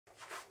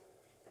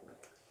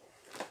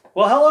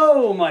Well,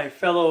 hello, my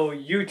fellow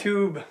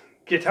YouTube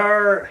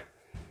guitar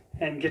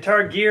and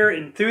guitar gear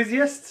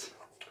enthusiasts.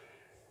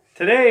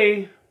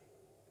 Today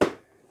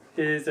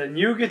is a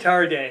new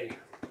guitar day.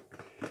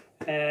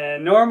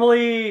 And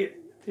normally,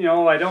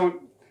 I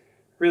don't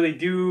really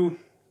do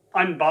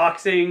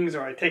unboxings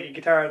or I take a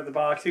guitar out of the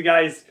box. You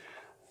guys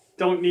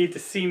don't need to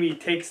see me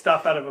take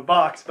stuff out of a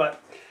box,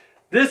 but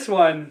this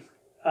one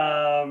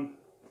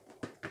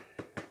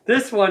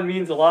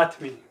means a lot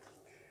to me.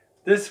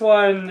 This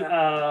one,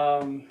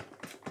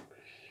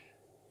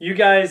 you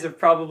guys have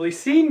probably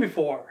seen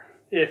before.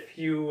 If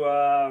you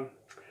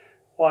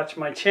watch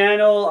my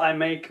channel, I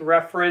make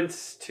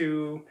reference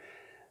to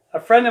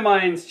a friend of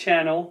mine's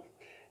channel,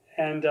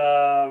 and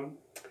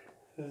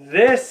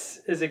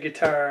this is a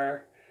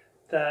guitar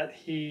that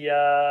he,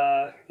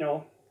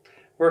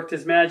 worked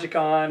his magic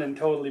on and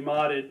totally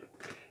modded.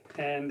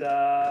 And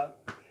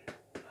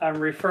I'm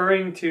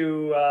referring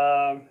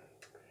to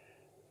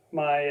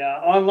my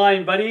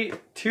online buddy,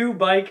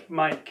 2Bike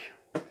Mike.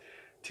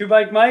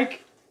 2Bike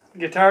Mike,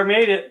 guitar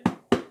made it.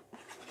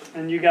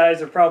 And you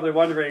guys are probably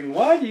wondering,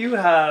 why do you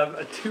have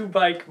a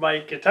 2Bike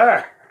Mike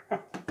guitar?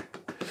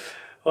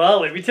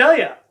 Well, let me tell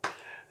you.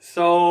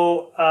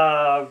 So,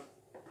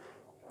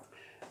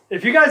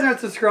 if you guys aren't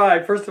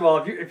subscribed, first of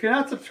all, if you're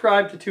not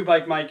subscribed to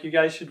 2Bike Mike, you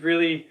guys should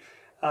really,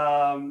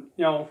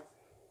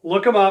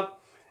 look him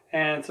up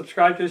and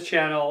subscribe to his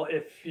channel.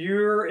 If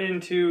you're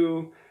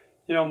into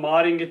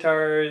modding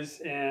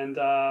guitars and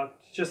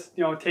just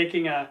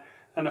taking an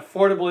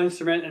affordable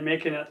instrument and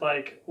making it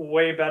like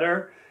way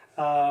better,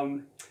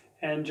 and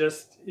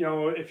just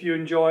if you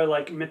enjoy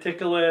like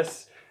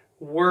meticulous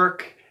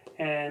work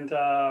and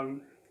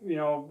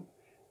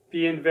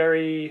being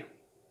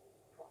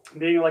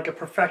like a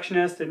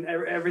perfectionist in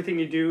everything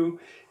you do,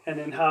 and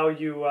in how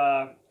you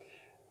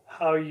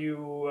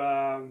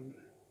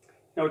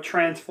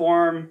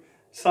transform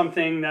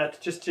something that's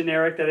just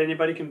generic that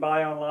anybody can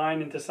buy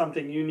online into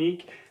something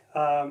unique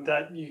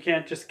that you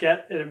can't just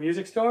get at a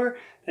music store,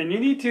 then you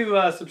need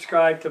to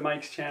subscribe to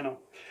Mike's channel.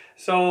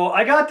 So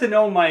I got to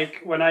know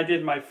Mike when I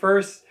did my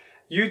first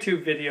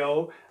YouTube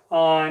video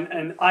on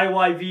an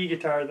IYV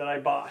guitar that I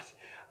bought.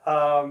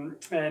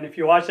 And if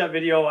you watch that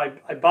video, I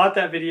bought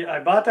that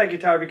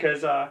guitar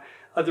because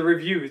of the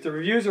reviews. The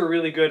reviews were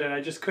really good, and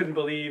I just couldn't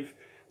believe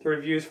the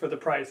reviews for the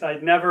price.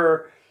 I'd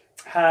never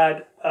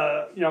had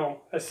a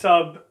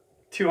sub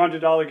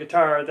 $200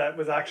 guitar that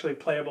was actually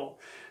playable.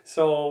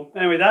 So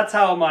anyway, that's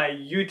how my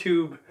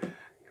YouTube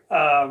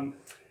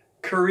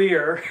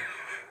career,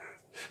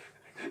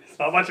 it's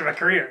not much of a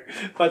career,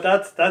 but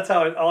that's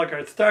how it all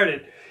got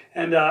started.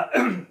 And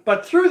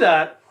but through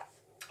that,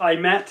 I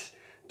met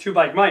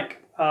 2Bike Mike.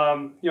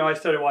 I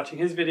started watching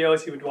his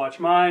videos, he would watch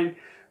mine.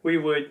 We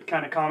would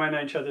kind of comment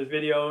on each other's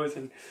videos,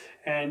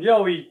 and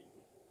we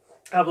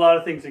have a lot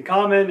of things in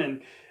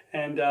common,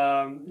 and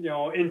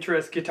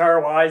interest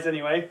guitar-wise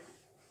anyway.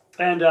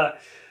 And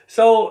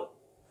so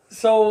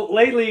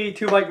lately,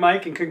 2Bike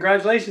Mike, and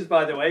congratulations,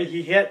 by the way,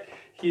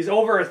 he's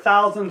over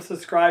 1,000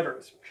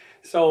 subscribers.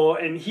 So,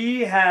 and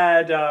he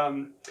had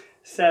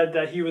said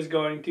that he was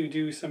going to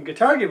do some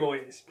guitar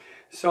giveaways.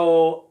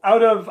 So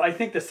out of, I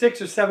think, the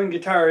 6 or 7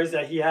 guitars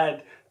that he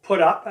had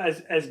put up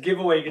as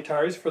giveaway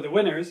guitars for the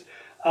winners,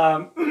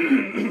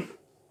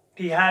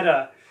 he had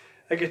a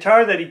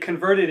guitar that he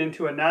converted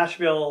into a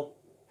Nashville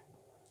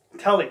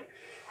Tele.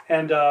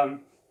 And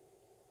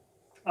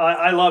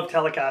I love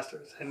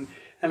Telecasters, and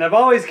I've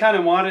always kind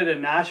of wanted a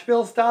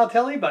Nashville style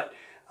Tele, but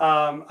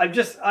I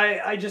just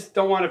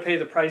don't want to pay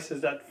the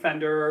prices that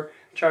Fender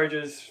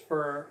charges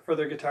for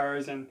their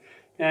guitars, and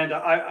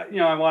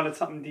I wanted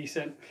something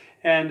decent.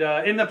 And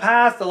in the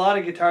past, a lot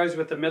of guitars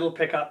with the middle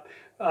pickup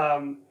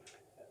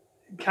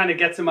kind of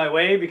gets in my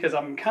way because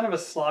I'm kind of a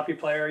sloppy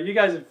player. You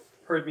guys have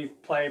heard me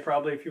play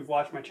probably if you've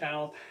watched my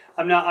channel.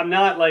 I'm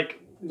not like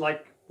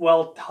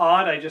well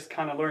taught. I just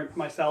kind of learned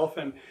myself,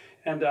 and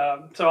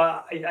so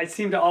I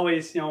seem to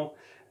always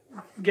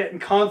get in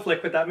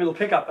conflict with that middle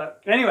pickup.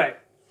 But anyway,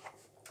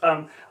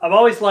 I've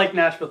always liked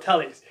Nashville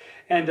Teles,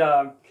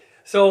 and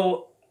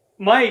so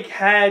Mike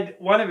had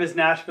one of his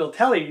Nashville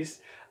Teles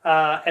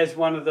as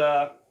one of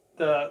the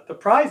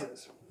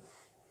prizes,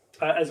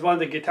 as one of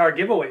the guitar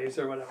giveaways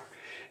or whatever.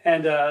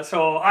 And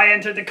so I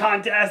entered the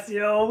contest,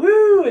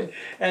 woo!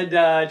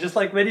 And just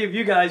like many of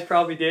you guys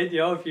probably did,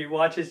 if you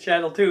watch his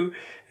channel too.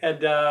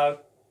 And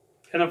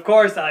of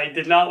course I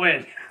did not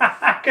win,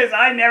 because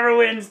I never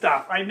win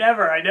stuff. I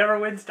never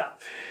win stuff.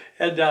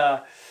 And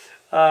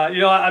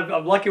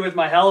I'm lucky with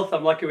my health.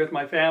 I'm lucky with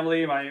my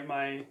family,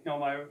 my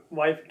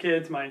wife,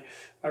 kids, my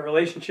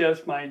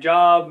relationships, my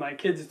job, my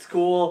kids at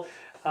school.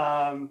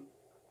 But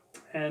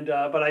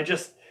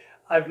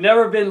I've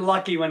never been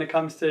lucky when it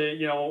comes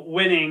to,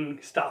 winning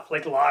stuff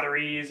like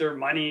lotteries or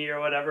money or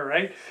whatever,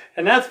 right?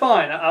 And that's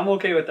fine. I'm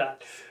okay with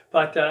that.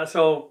 But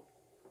so,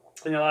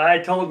 I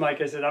told Mike,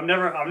 I said, I'm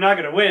not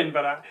going to win,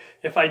 but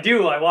if I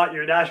do, I want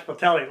your Nashville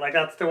Tele. Like,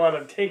 that's the one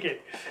I'm taking.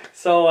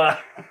 So,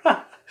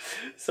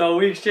 so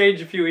we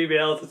exchanged a few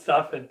emails and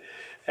stuff. And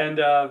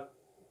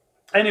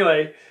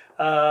anyway,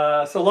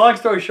 so long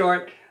story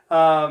short,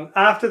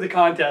 after the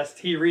contest,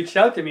 he reached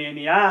out to me and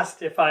he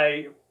asked if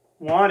I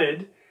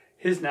wanted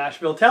his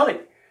Nashville Telly.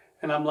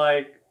 And I'm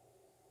like,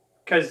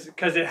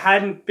 because it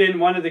hadn't been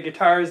one of the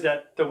guitars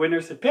that the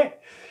winners had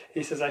picked.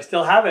 He says, I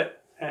still have it,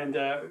 and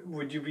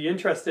would you be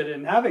interested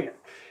in having it?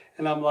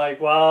 And I'm like,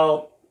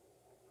 well,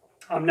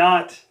 I'm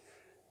not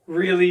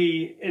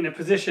really in a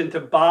position to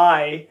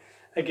buy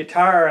a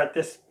guitar at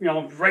this,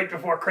 right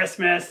before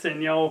Christmas,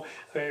 and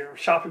we're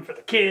shopping for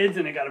the kids,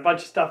 and I got a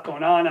bunch of stuff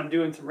going on. I'm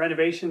doing some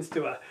renovations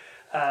to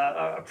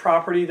a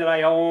property that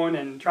I own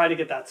and trying to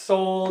get that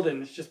sold,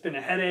 and it's just been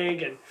a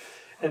headache,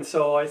 and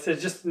so I said,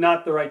 just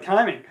not the right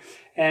timing.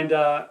 And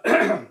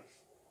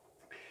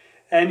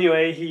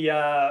anyway,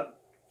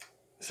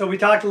 so we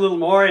talked a little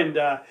more, and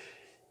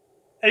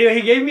anyway,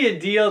 he gave me a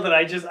deal that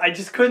I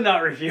just could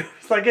not refuse.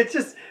 Like, it's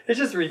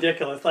just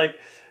ridiculous. Like,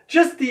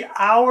 just the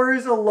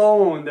hours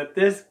alone that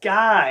this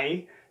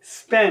guy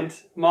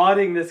spent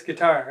modding this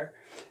guitar,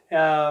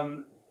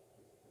 doesn't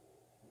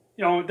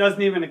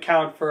even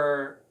account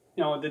for,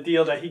 the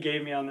deal that he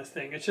gave me on this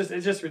thing. It's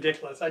just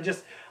ridiculous.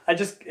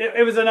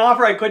 It was an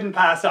offer I couldn't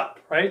pass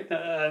up, right?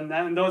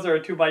 And those are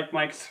 2 bike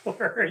mics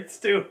words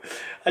too.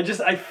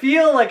 I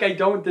feel like I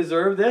don't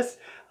deserve this.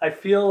 I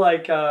feel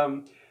like,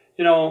 as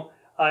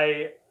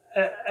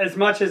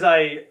much as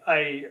I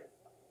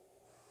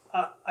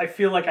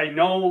feel like I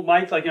know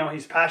Mike, like,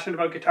 he's passionate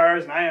about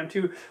guitars, and I am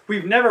too.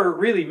 We've never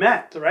really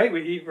met, right?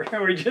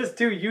 We're just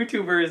 2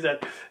 YouTubers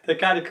that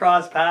kind of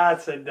cross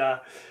paths, and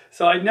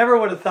so I never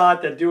would have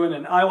thought that doing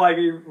an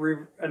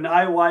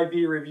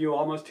IYV review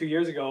almost 2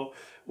 years ago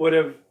would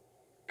have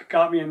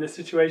got me in this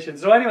situation.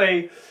 So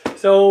anyway,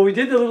 so we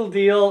did the little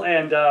deal,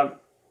 and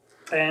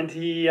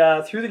he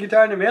threw the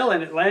guitar in the mail,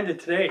 and it landed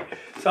today.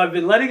 So I've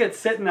been letting it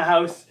sit in the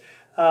house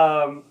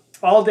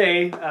all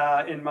day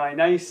in my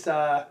nice,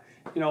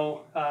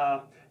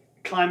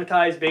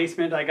 climatized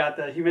basement. I got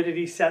the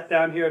humidity set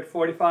down here at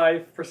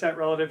 45%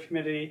 relative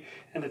humidity,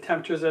 and the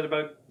temperature's at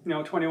about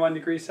 21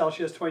 degrees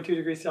Celsius, 22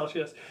 degrees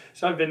Celsius.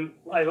 So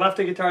I left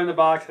the guitar in the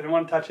box. I didn't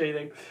want to touch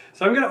anything.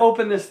 So I'm going to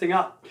open this thing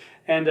up.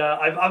 And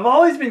I've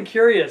always been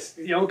curious,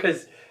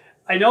 because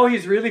I know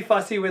he's really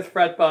fussy with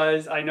fret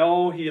buzz. I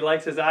know he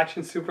likes his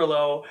action super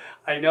low.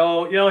 I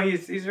know,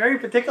 he's very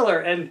particular,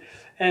 and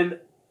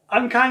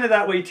I'm kind of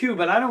that way too,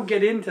 but I don't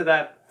get into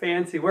that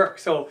fancy work.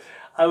 So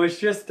I was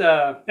just,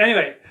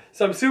 anyway,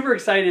 so I'm super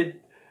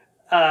excited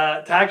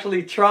to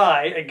actually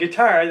try a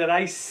guitar that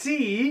I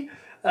see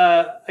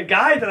a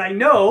guy that I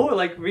know,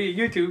 like via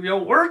YouTube,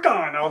 work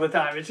on all the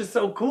time. It's just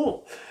so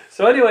cool.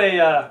 So anyway,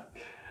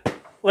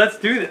 let's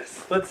do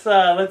this. Let's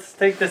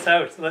take this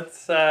out.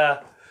 Let's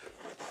have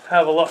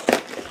a look.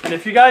 And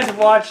if you guys have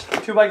watched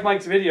 2 Bike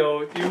Mike's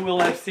video, you will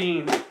have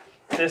seen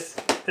this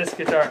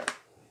guitar.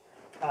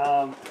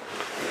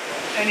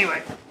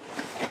 Anyway,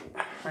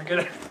 we're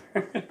gonna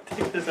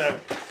take this out.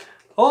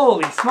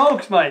 Holy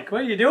smokes, Mike!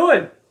 What are you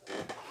doing?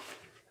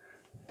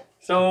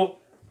 So,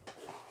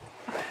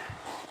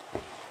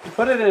 you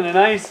put it in a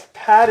nice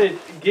padded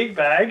gig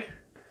bag.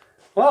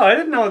 Wow, I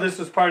didn't know this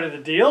was part of the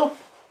deal.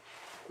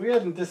 We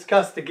hadn't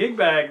discussed the gig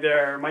bag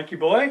there, Mikey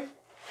boy.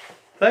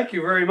 Thank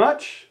you very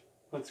much.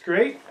 That's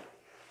great.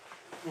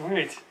 All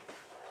right.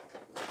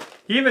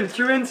 He even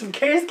threw in some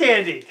case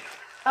candy.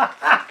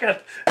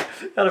 got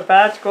a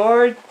patch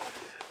cord.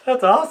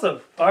 That's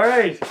awesome. All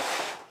right.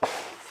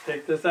 Let's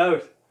take this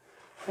out.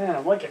 Man,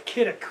 I'm like a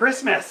kid at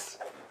Christmas.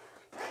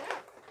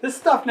 This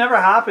stuff never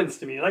happens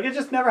to me. Like, it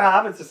just never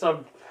happens to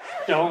some,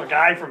 a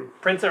guy from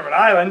Prince Edward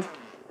Island.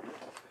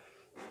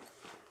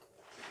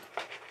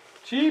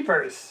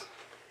 Jeepers.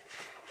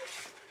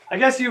 I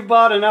guess you've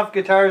bought enough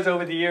guitars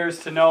over the years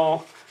to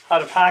know how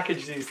to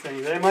package these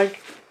things, eh,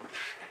 Mike?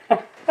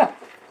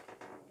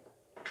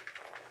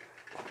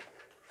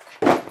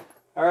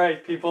 All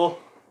right, people.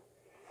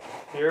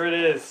 Here it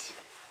is.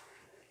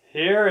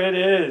 Here it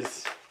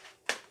is.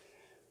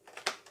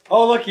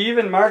 Oh, look, he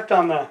even marked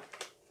on the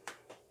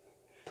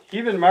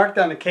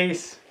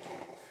case.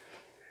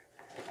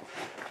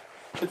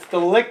 It's the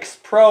Licks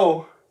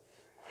Pro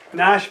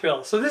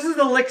Nashville. So this is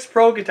the Licks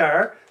Pro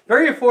guitar.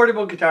 Very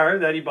affordable guitar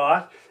that he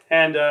bought,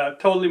 and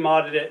totally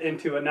modded it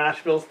into a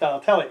Nashville style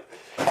telly.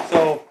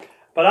 So,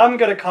 but I'm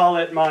gonna call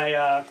it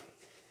my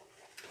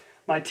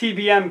my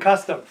TBM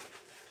custom.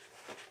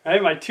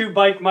 Right, my 2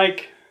 Bike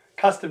Mike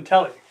custom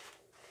telly.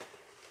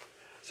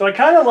 So I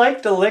kind of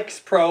like the Licks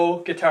Pro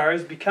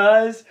guitars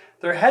because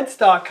their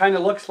headstock kind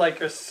of looks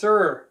like a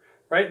Sur,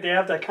 right? They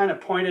have that kind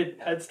of pointed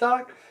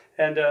headstock,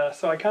 and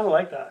so I kind of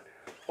like that.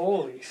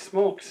 Holy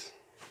smokes.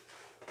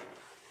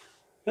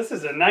 This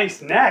is a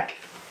nice neck.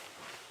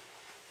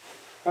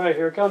 All right,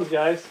 here it comes,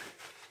 guys.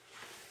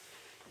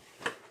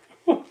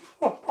 It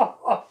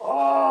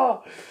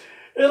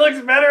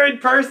looks better in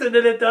person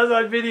than it does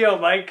on video,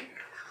 Mike.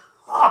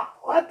 Oh,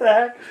 what the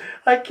heck?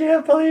 I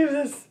can't believe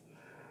this.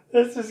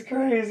 This is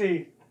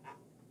crazy.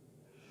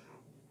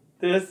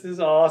 This is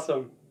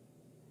awesome.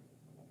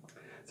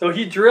 So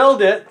he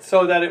drilled it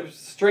so that it was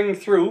string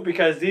through,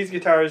 because these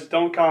guitars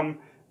don't come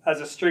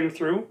as a string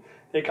through.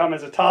 They come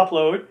as a top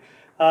load.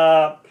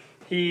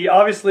 He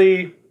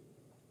obviously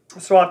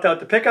swapped out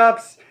the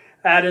pickups,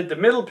 added the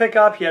middle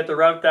pickup. He had to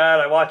route that.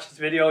 I watched his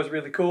video. It was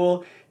really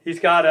cool. He's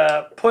got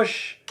a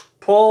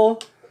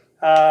push-pull,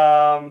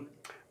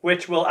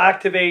 which will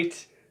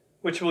activate,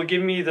 which will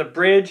give me the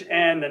bridge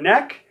and the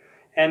neck.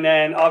 And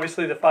then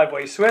obviously the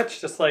 5-way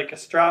switch, just like a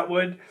Strat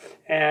would.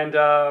 And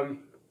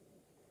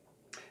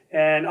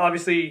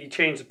obviously he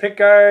changed the pick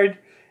guard.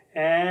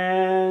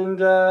 And,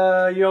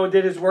 you know,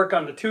 did his work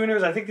on the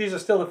tuners. I think these are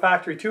still the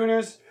factory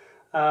tuners.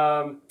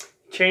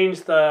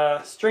 Changed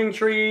the string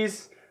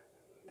trees.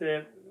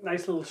 The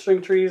nice little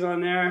string trees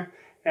on there.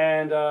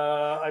 And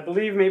I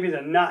believe maybe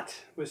the nut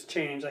was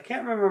changed. I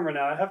can't remember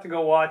now. I have to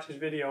go watch his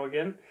video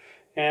again.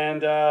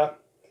 And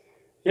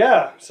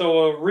yeah,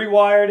 so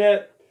rewired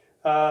it.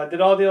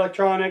 Did all the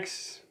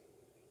electronics.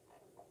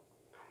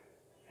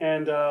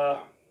 And,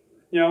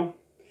 you know,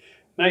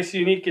 nice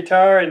unique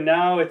guitar. And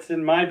now it's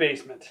in my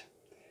basement.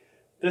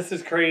 This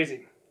is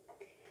crazy.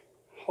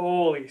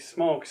 Holy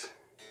smokes.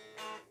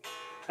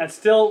 And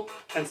still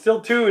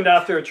tuned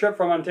after a trip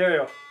from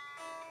Ontario.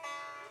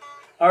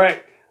 All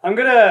right, I'm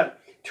gonna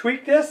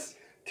tweak this,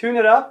 tune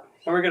it up,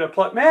 and we're gonna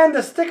plug. Man,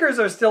 the stickers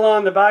are still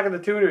on the back of the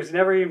tuners. You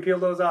never even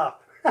peeled those off.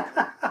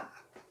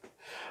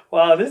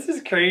 Wow, this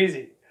is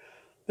crazy.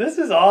 This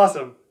is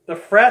awesome. The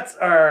frets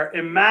are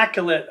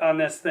immaculate on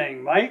this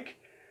thing, Mike.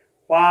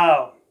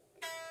 Wow.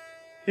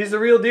 He's the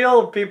real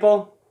deal,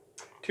 people.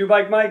 Two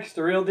Bike Mike's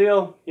the real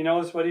deal. He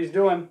knows what he's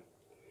doing.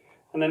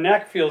 And the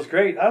neck feels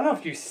great. I don't know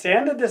if you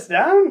sanded this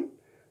down,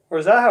 or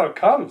is that how it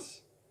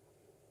comes?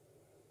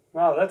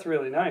 Wow, that's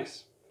really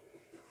nice.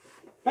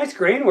 Nice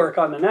grain work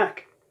on the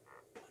neck.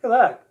 Look at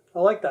that. I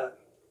like that.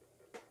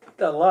 I like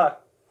that a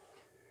lot.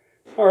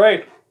 All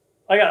right.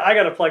 I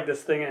got to plug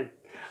this thing in.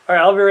 All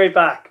right, I'll be right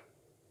back.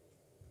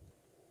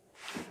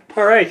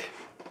 All right.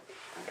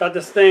 Got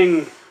this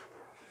thing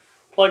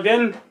plugged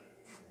in.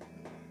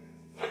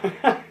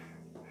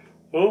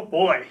 Oh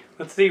boy.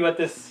 Let's see what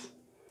this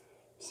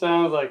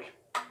sounds like.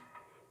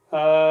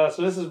 So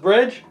this is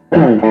bridge.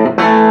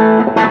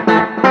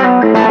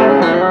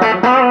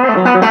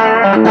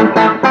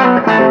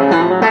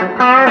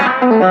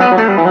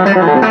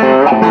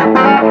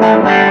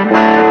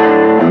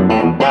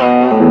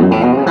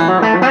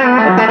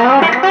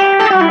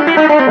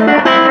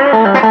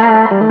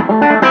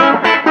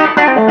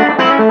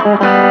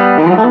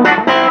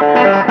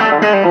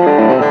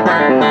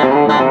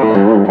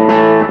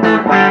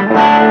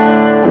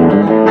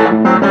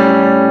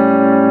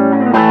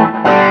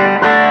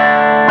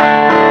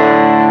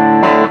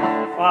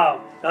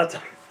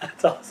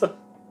 That's awesome.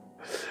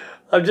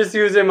 I'm just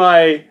using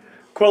my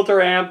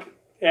Quilter amp,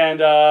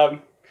 and I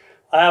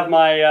have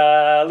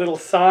my little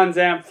Sans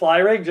amp fly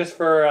rig just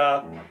for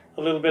a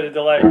little bit of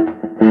delay.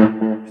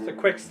 Just a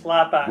quick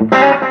slap back.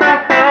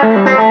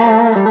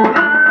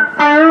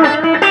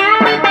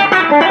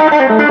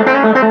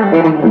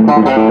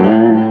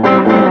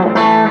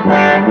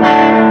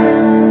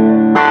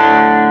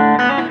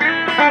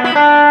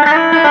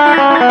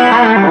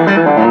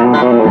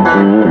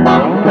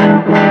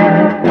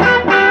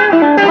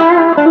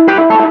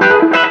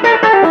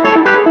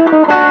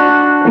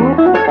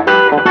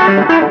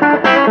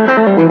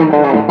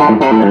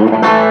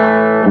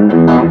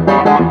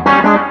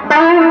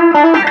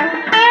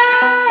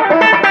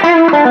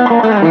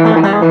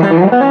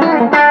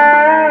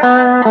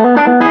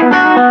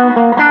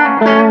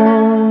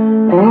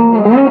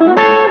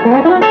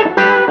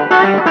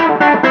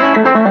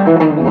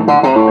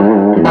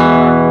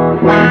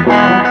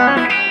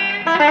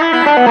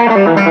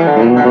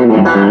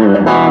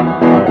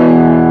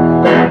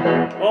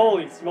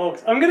 Holy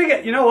smokes. I'm gonna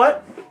get, you know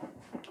what?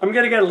 I'm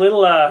gonna get a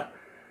little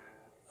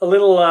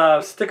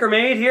sticker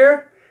made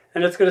here,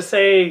 and it's gonna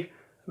say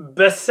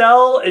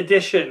Bessel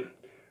Edition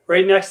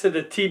right next to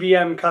the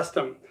TBM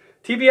Custom.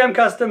 TBM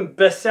Custom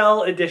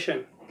Bessel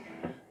Edition.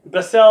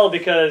 Bessel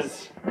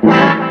because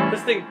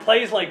this thing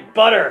plays like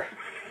butter.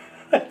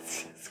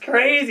 It's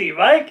crazy,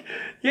 Mike.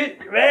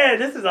 Man,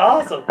 this is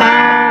awesome.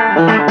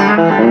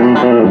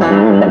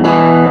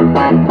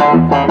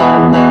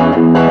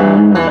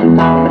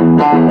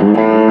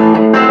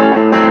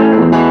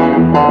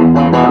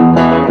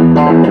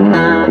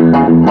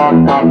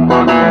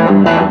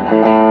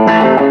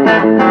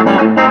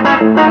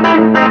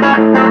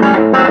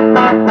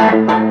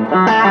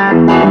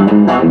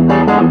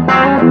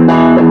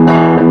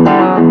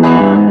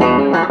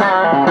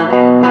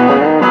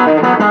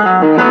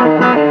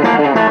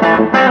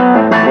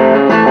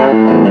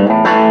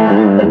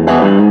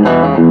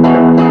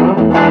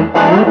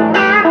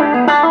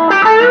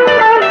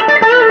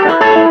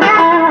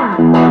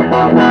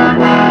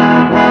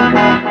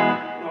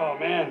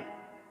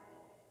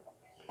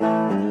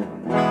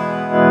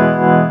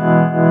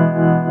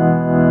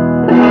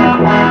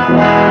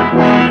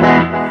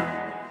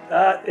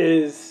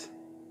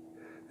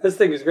 This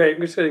thing is great.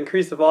 I'm just going to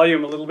increase the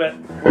volume a little bit.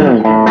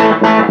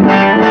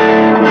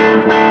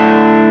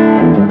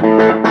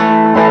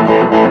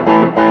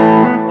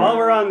 While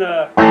we're on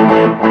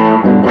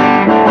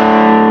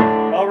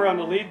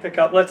the lead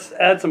pickup, let's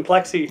add some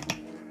plexi.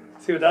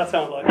 See what that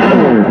sounds like.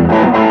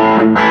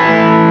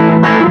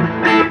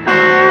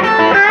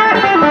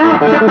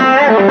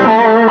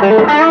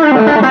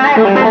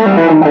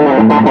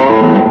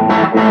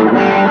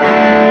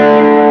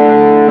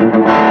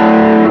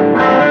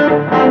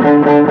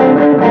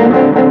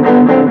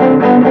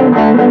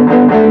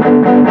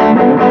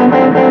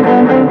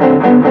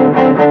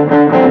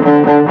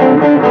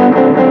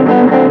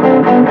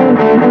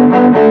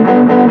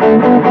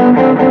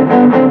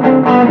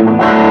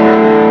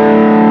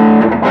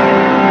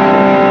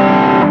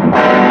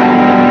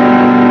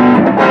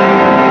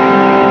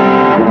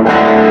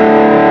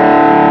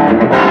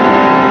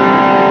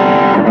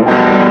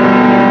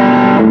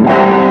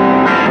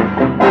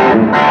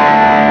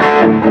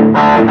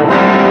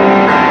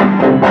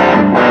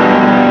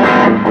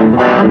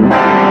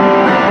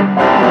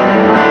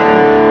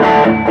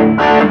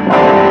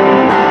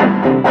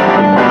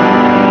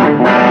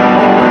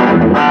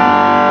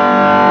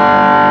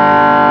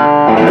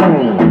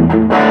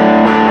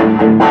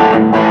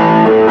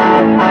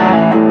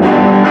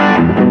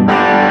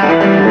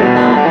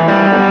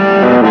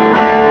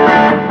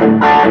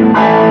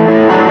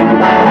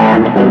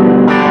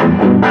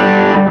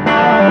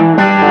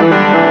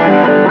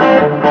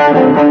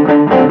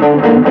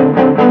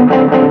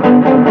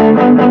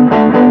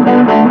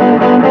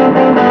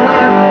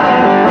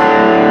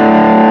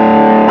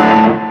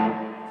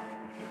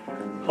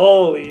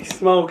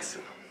 smokes.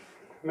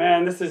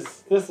 Man, this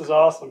is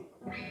awesome.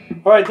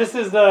 All right, this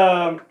is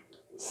the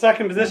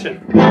second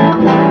position.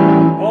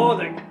 Oh,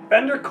 the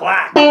Fender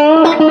clack.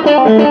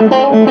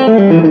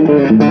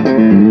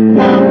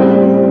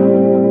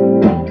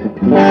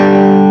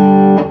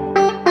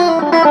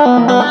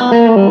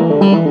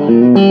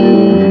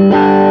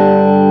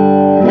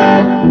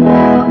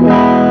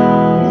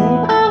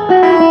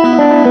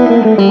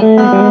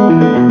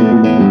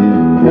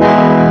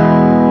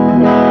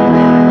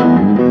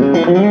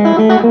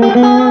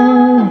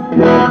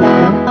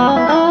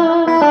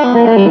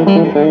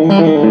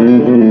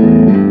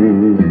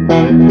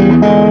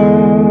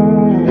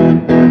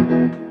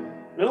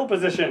 Middle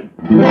position.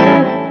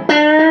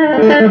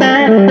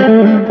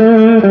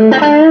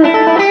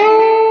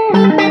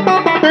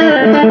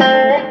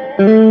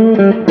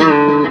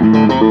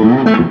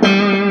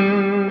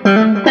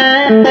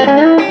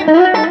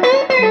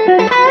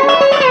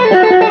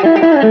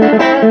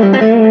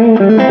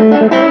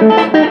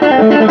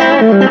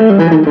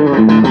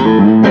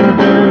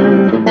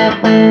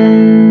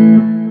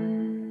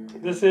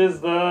 This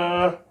is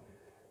the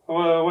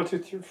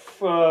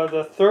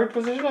the third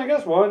position, I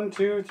guess. 1,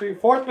 2, 3,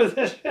 fourth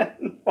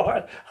position.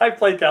 I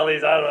play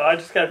tellies. I don't know. I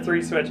just got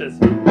 3 switches,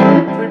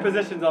 3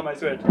 positions on my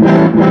switch.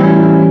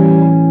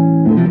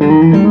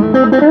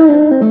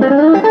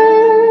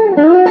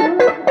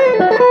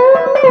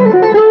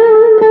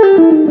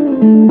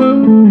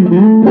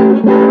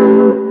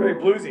 Very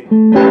bluesy.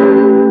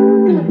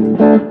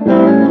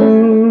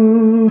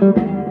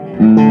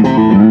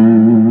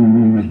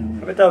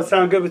 I bet that would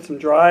sound good with some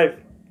drive.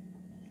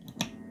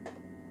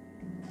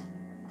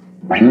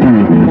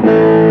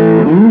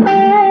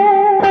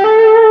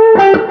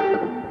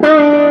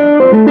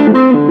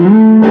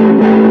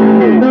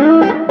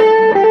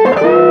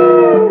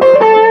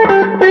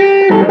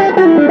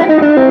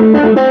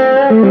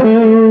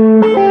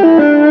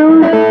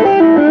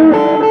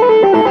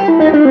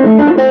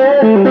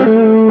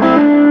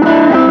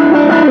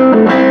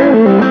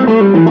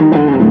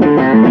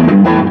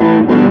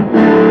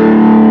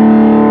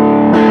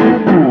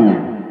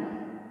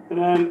 And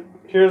then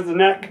here's the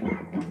neck.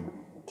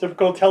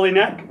 Typical telly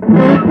neck.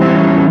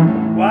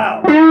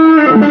 Wow.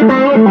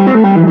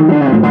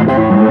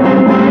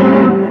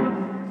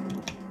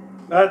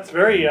 That's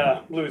very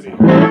bluesy.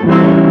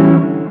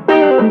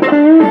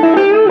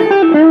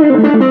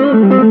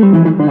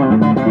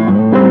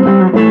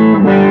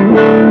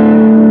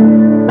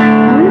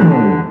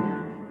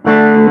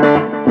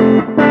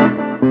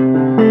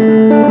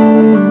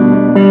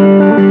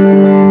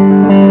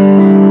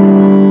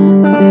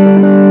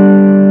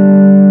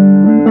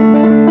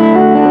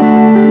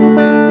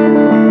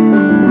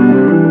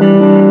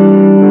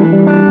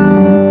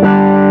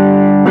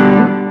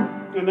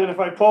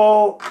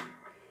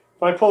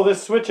 If I pull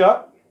this switch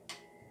up,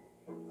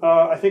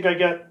 I think I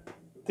get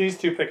these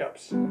 2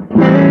 pickups.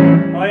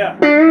 Oh yeah.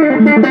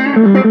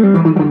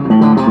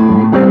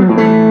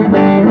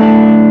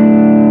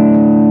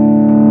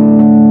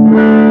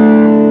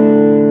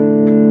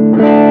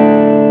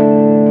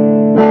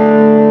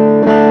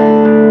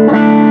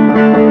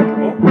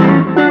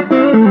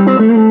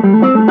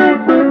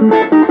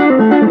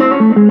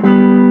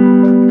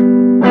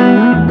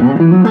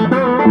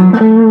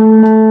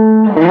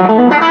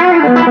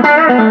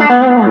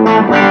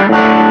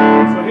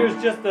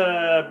 Just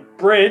the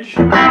bridge.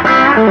 And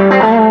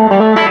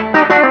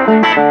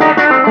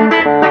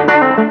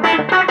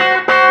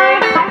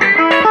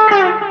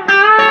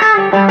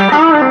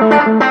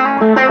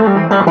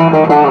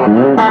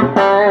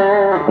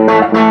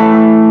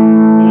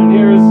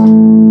here's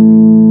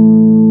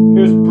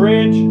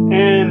bridge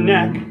and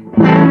neck.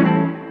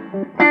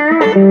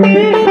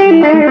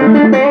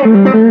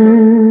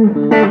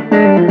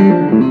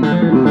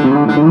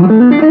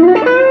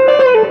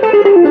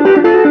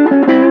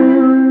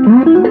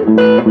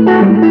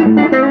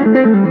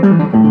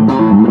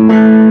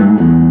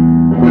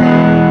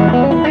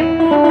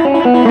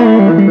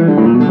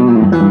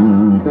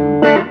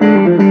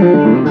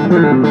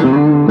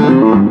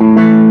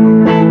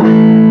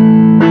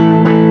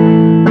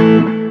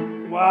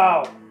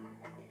 Wow.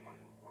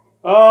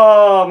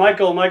 Oh,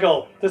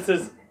 Michael, this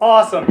is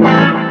awesome.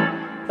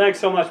 Thanks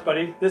so much,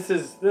 buddy. This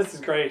is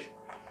great.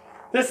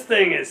 This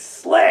thing is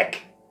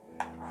slick.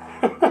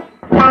 I'm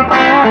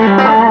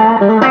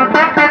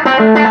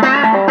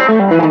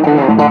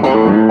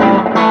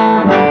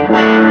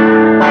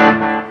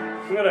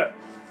gonna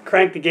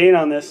crank the gain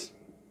on this.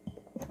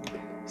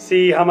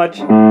 See how much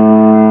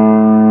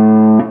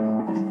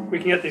we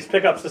can get these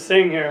pickups to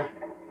sing here.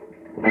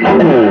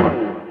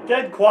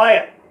 Dead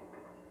quiet.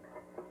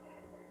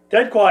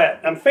 Dead quiet.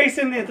 I'm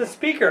facing the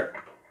speaker.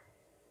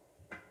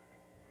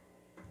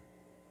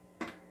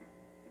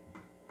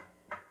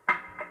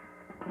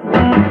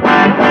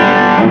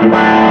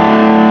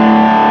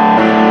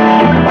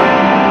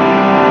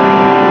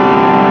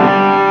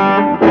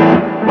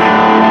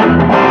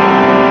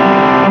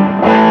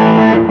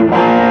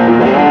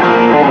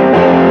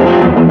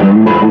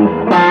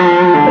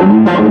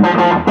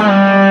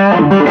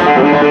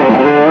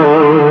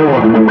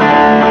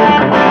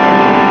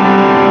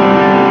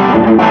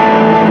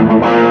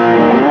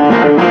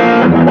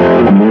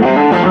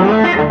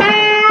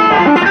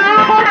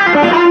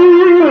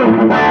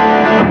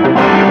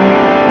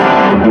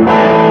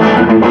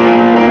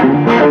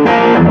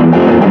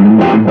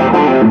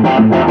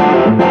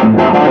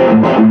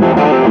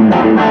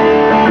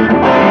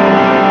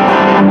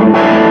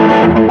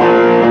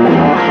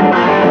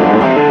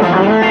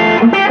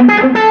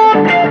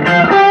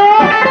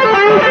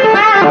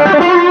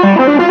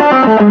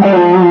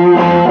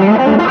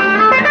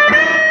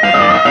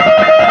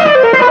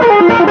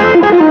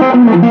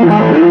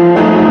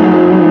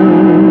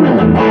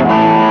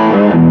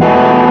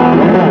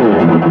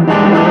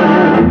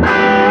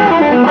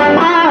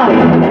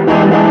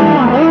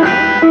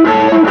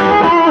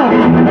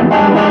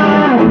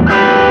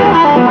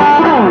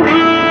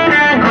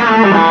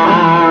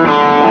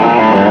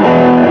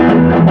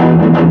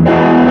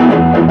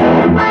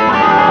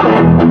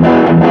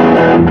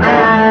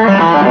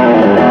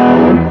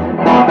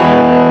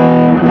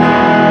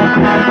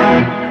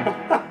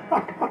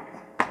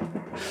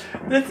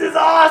 This is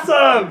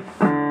awesome!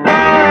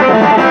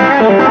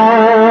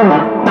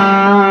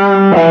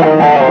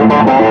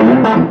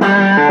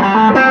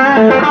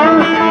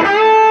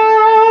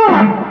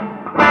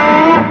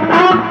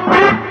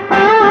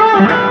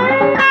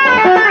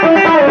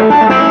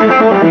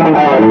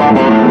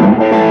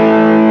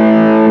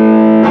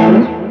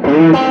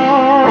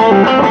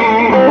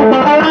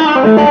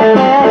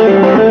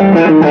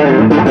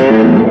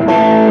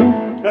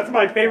 That's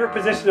my favorite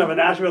position of a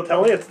Nashville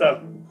telly.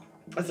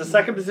 It's the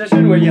second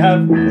position where you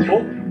have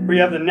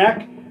the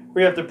neck,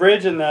 where you have the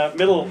bridge and the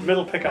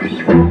middle pickup.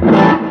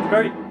 It's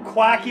very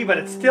quacky, but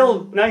it's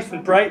still nice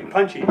and bright and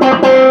punchy.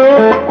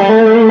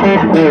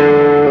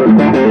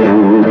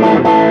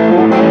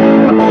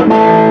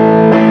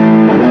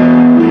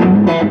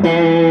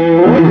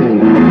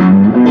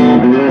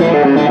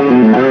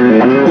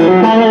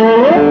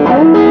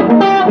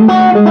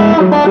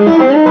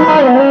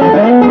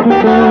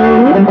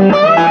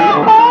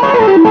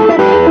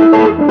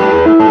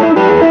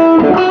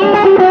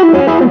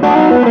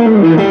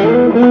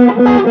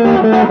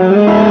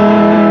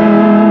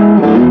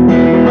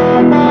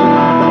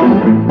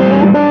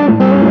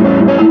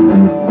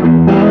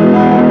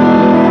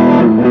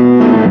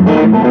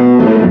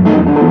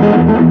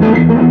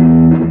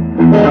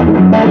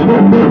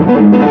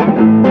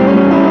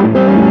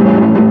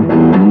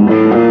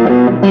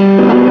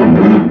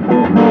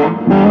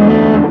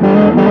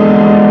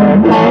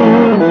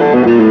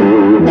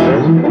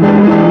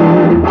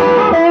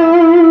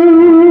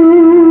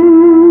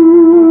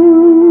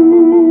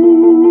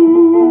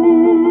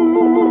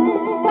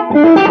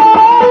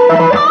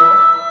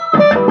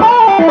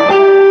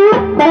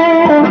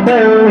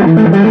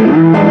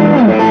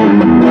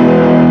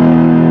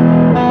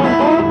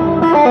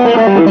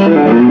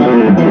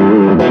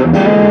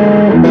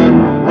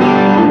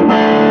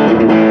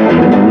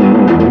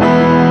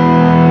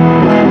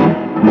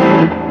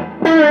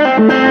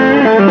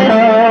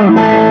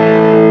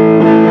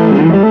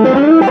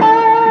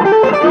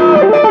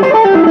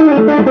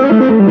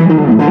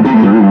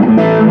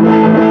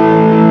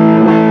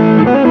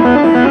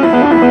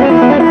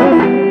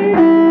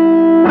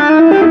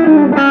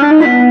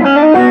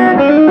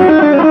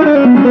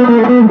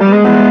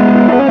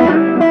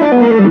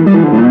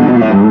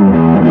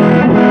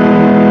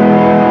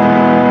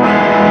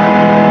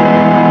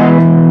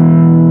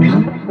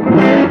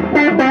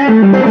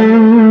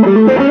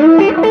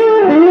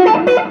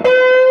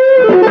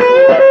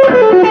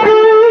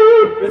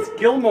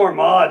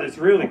 Mod is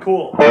really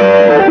cool.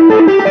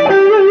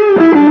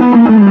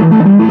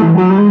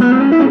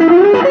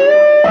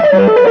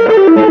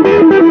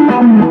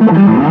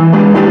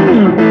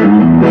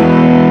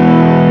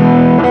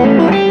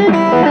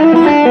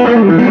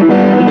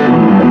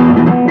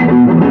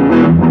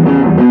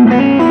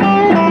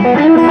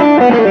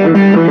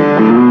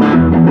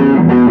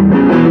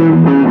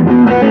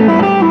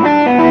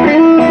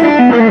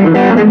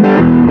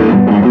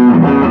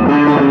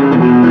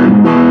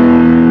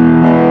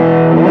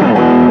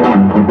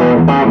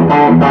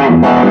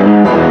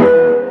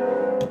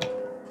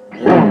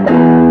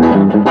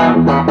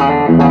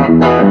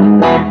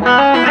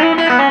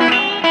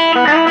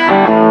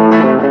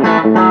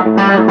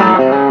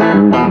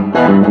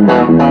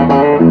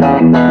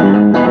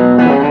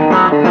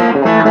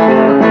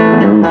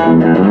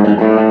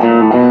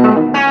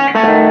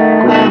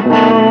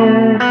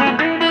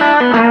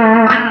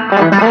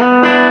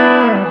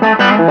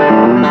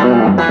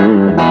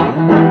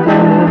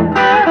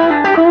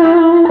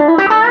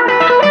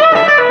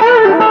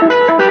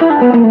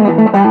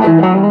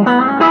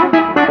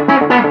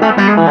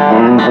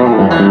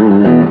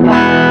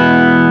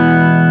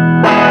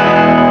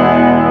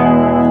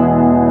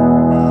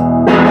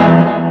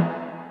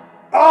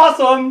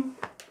 Awesome!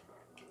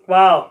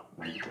 Wow.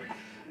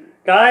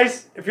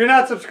 Guys, if you're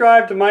not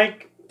subscribed to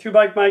Mike,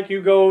 2Bike Mike,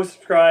 you go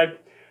subscribe.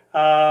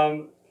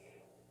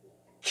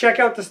 Check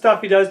out the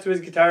stuff he does to his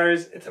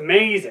guitars. It's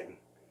amazing.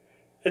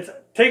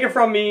 Take it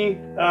from me,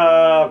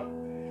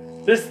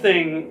 this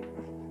thing,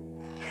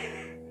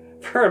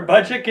 for a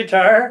budget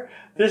guitar,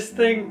 this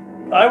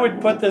thing, I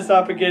would put this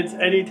up against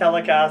any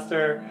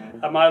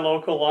Telecaster at my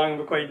local Long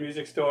McQuaid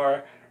music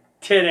store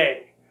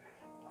today.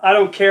 I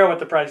don't care what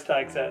the price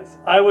tag says.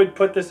 I would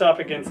put this up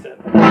against it.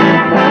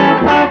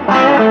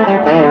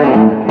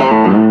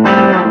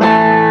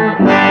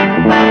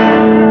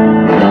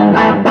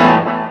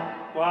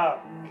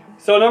 Wow.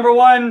 So number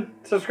one,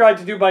 subscribe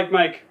to 2Bike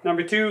Mike.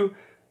 Number two,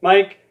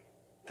 Mike,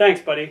 thanks,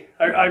 buddy.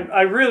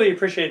 I really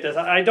appreciate this.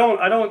 I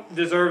don't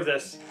deserve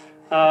this.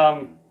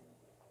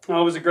 It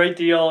was a great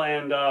deal,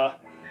 and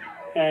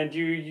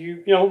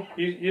you don't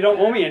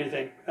owe me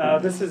anything.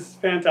 This is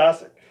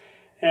fantastic,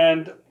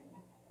 and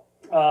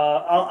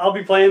I'll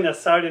be playing this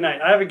Saturday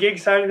night. I have a gig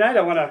Saturday night.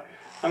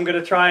 I'm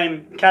gonna try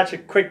and catch a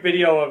quick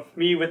video of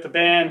me with the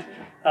band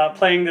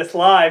playing this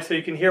live, so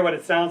you can hear what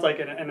it sounds like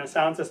in a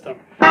sound system.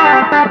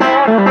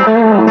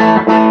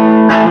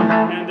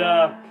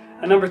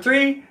 And number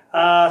three,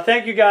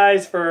 thank you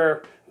guys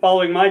for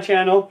following my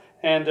channel,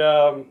 and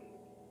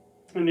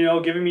you know,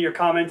 giving me your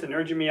comments and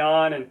urging me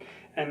on, and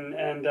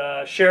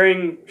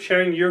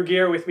sharing your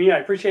gear with me. I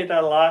appreciate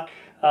that a lot.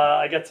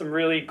 I get some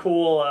really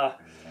cool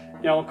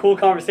you know, cool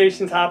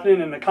conversations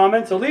happening in the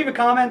comments. So leave a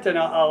comment and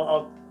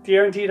I'll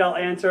guaranteed I'll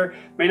answer.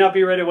 May not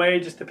be right away,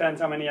 just depends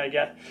how many I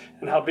get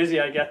and how busy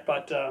I get.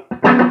 But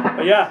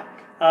yeah,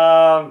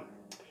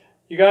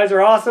 you guys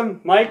are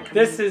awesome. Mike,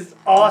 this is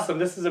awesome.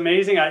 This is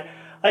amazing.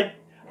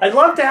 I'd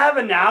love to have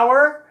an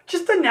hour,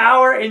 just an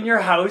hour in your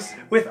house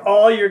with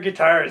all your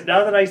guitars.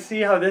 Now that I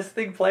see how this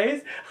thing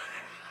plays,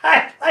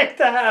 I'd like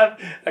to have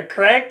a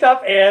cranked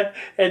up amp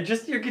and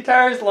just your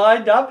guitars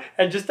lined up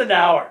and just an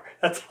hour.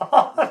 That's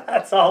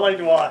all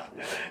I'd want.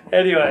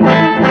 Anyway,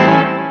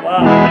 wow,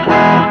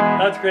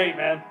 that's great,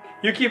 man.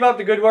 You keep up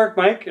the good work,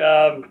 Mike.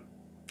 And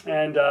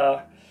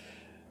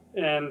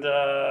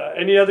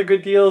any other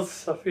good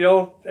deals, you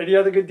know, any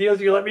other good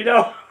deals, you let me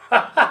know.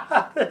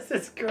 This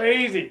is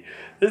crazy.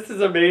 This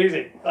is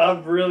amazing.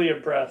 I'm really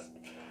impressed.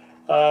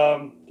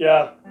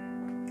 Yeah.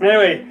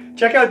 Anyway,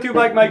 check out 2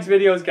 Bike Mike's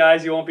videos,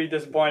 guys. You won't be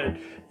disappointed.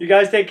 You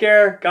guys take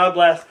care. God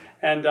bless.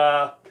 And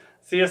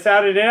see you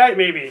Saturday night,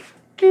 maybe.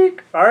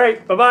 All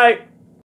right. Bye-bye.